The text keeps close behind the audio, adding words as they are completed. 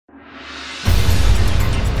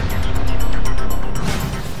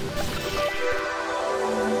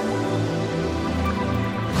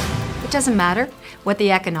It doesn't matter what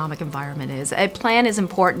the economic environment is. A plan is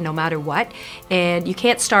important no matter what, and you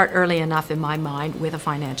can't start early enough, in my mind, with a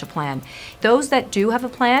financial plan. Those that do have a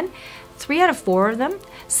plan, 3 out of 4 of them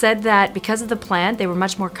said that because of the plan, they were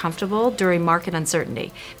much more comfortable during market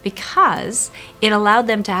uncertainty because it allowed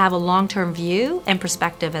them to have a long-term view and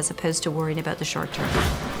perspective as opposed to worrying about the short term.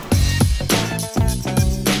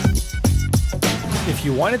 If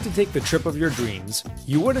you wanted to take the trip of your dreams,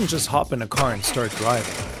 you wouldn't just hop in a car and start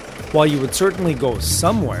driving. While you would certainly go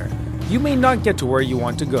somewhere, you may not get to where you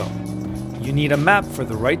want to go. You need a map for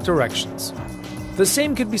the right directions. The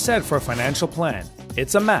same could be said for a financial plan.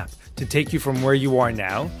 It's a map to take you from where you are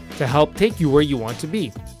now to help take you where you want to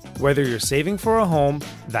be. Whether you're saving for a home,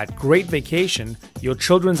 that great vacation, your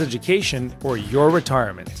children's education, or your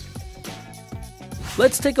retirement.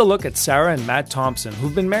 Let's take a look at Sarah and Matt Thompson,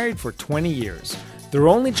 who've been married for 20 years. Their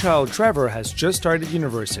only child, Trevor, has just started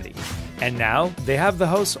university, and now they have the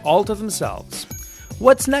house all to themselves.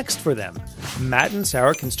 What's next for them? Matt and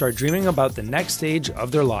Sarah can start dreaming about the next stage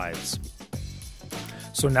of their lives.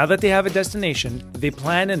 So now that they have a destination, they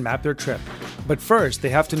plan and map their trip. But first, they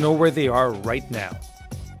have to know where they are right now.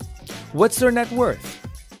 What's their net worth?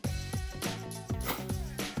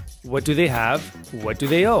 What do they have? What do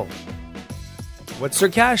they owe? What's their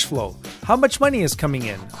cash flow? How much money is coming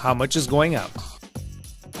in? How much is going out?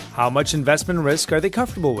 How much investment risk are they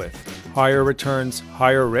comfortable with? Higher returns,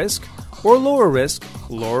 higher risk? Or lower risk,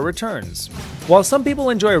 lower returns? While some people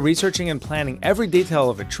enjoy researching and planning every detail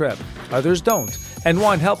of a trip, others don't, and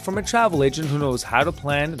want help from a travel agent who knows how to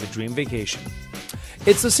plan the dream vacation.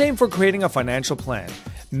 It's the same for creating a financial plan.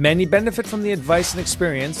 Many benefit from the advice and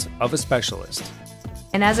experience of a specialist.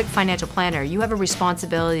 And as a financial planner, you have a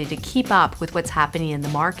responsibility to keep up with what's happening in the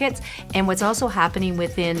markets and what's also happening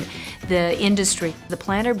within the industry. The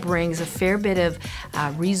planner brings a fair bit of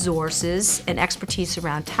resources and expertise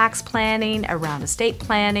around tax planning, around estate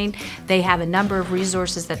planning. They have a number of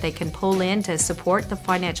resources that they can pull in to support the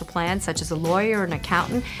financial plan, such as a lawyer or an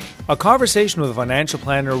accountant. A conversation with a financial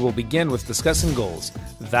planner will begin with discussing goals,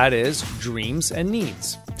 that is, dreams and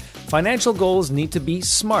needs. Financial goals need to be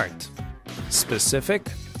SMART.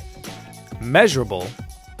 Specific, measurable,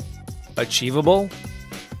 achievable,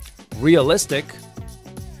 realistic,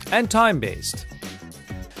 and time-based.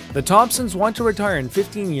 The Thompsons want to retire in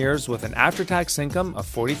 15 years with an after-tax income of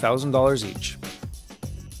 $40,000 each.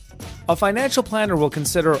 A financial planner will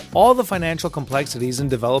consider all the financial complexities in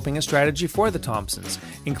developing a strategy for the Thompsons,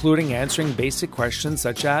 including answering basic questions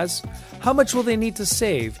such as, how much will they need to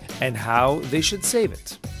save and how they should save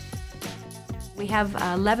it? We have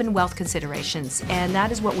 11 wealth considerations, and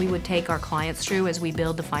that is what we would take our clients through as we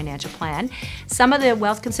build the financial plan. Some of the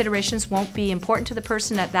wealth considerations won't be important to the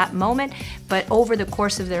person at that moment, but over the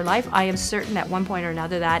course of their life, I am certain at one point or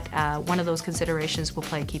another that one of those considerations will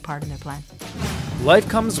play a key part in their plan. Life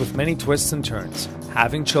comes with many twists and turns.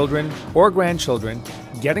 Having children or grandchildren,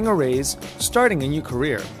 getting a raise, starting a new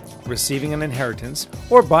career, receiving an inheritance,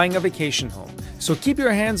 or buying a vacation home. So keep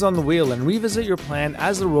your hands on the wheel and revisit your plan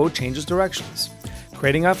as the road changes directions.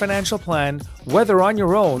 Creating a financial plan, whether on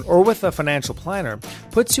your own or with a financial planner,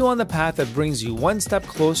 puts you on the path that brings you one step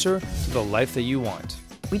closer to the life that you want.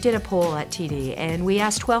 We did a poll at TD and we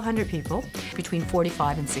asked 1,200 people between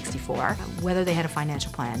 45 and 64 whether they had a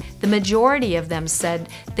financial plan. The majority of them said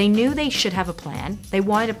they knew they should have a plan, they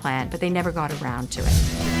wanted a plan, but they never got around to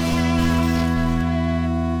it.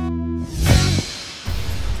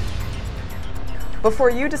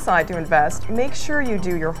 Before you decide to invest, make sure you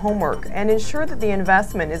do your homework and ensure that the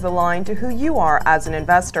investment is aligned to who you are as an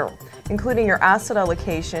investor, including your asset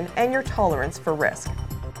allocation and your tolerance for risk.